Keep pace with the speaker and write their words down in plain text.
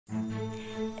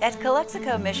At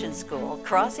Calexico Mission School,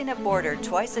 crossing a border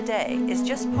twice a day is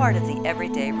just part of the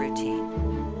everyday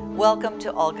routine. Welcome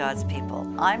to All God's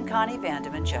People. I'm Connie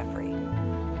Vandeman Jeffrey.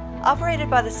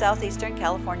 Operated by the Southeastern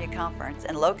California Conference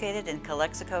and located in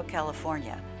Calexico,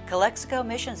 California, Calexico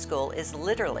Mission School is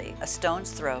literally a stone's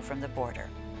throw from the border.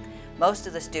 Most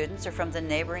of the students are from the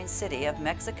neighboring city of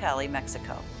Mexicali,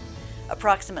 Mexico.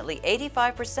 Approximately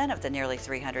 85% of the nearly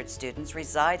 300 students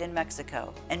reside in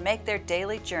Mexico and make their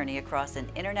daily journey across an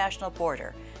international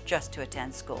border just to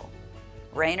attend school.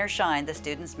 Rain or shine, the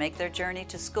students make their journey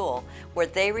to school where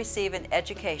they receive an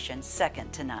education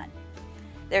second to none.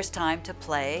 There's time to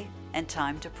play and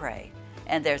time to pray,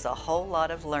 and there's a whole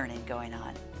lot of learning going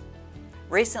on.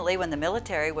 Recently, when the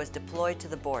military was deployed to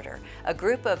the border, a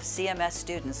group of CMS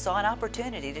students saw an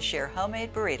opportunity to share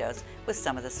homemade burritos with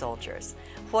some of the soldiers.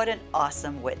 What an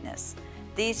awesome witness!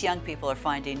 These young people are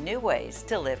finding new ways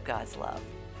to live God's love.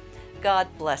 God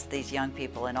bless these young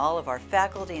people and all of our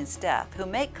faculty and staff who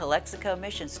make Calexico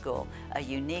Mission School a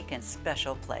unique and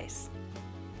special place.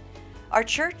 Our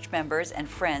church members and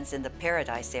friends in the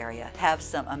Paradise area have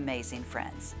some amazing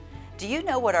friends. Do you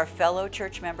know what our fellow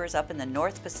church members up in the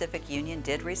North Pacific Union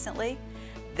did recently?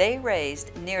 They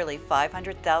raised nearly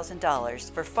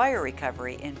 $500,000 for fire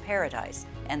recovery in Paradise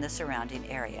and the surrounding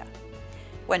area.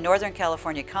 When Northern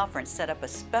California Conference set up a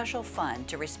special fund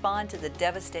to respond to the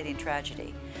devastating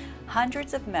tragedy,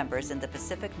 hundreds of members in the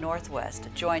Pacific Northwest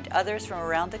joined others from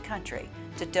around the country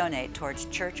to donate towards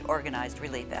church-organized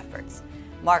relief efforts.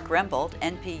 Mark Rembold,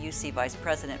 NPUC Vice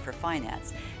President for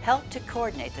Finance, helped to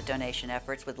coordinate the donation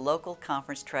efforts with local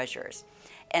conference treasurers,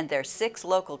 and their 6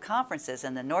 local conferences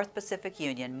in the North Pacific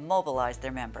Union mobilized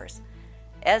their members.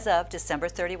 As of December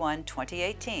 31,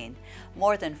 2018,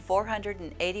 more than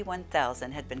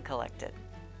 $481,000 had been collected.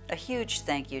 A huge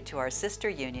thank you to our sister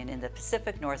union in the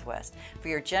Pacific Northwest for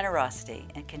your generosity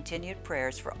and continued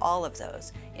prayers for all of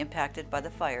those impacted by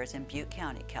the fires in Butte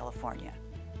County, California.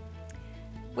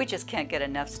 We just can't get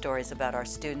enough stories about our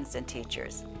students and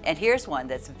teachers. And here's one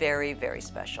that's very, very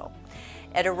special.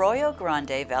 At Arroyo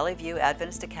Grande Valley View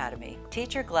Adventist Academy,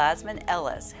 teacher Glasman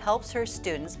Ellis helps her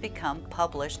students become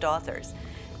published authors.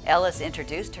 Ellis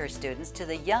introduced her students to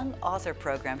the Young Author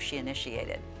program she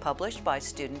initiated, published by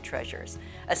Student Treasures,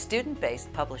 a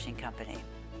student-based publishing company.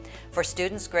 For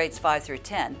students grades 5 through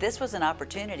 10, this was an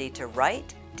opportunity to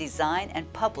write, design,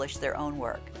 and publish their own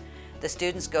work. The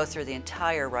students go through the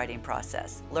entire writing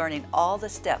process, learning all the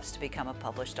steps to become a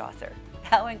published author.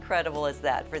 How incredible is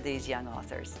that for these young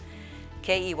authors?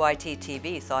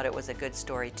 KEYT-TV thought it was a good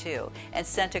story too and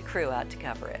sent a crew out to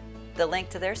cover it. The link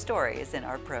to their story is in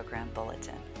our program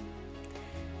bulletin.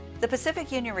 The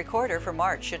Pacific Union Recorder for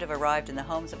March should have arrived in the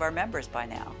homes of our members by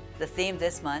now. The theme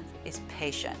this month is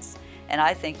patience, and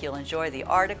I think you'll enjoy the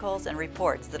articles and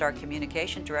reports that our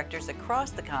communication directors across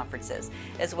the conferences,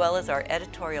 as well as our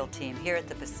editorial team here at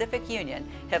the Pacific Union,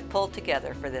 have pulled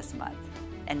together for this month.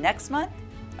 And next month,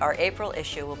 our April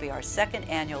issue will be our 2nd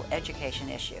annual education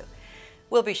issue.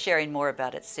 We'll be sharing more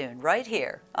about it soon, right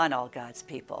here on All God's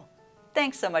People.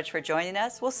 Thanks so much for joining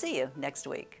us. We'll see you next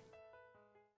week.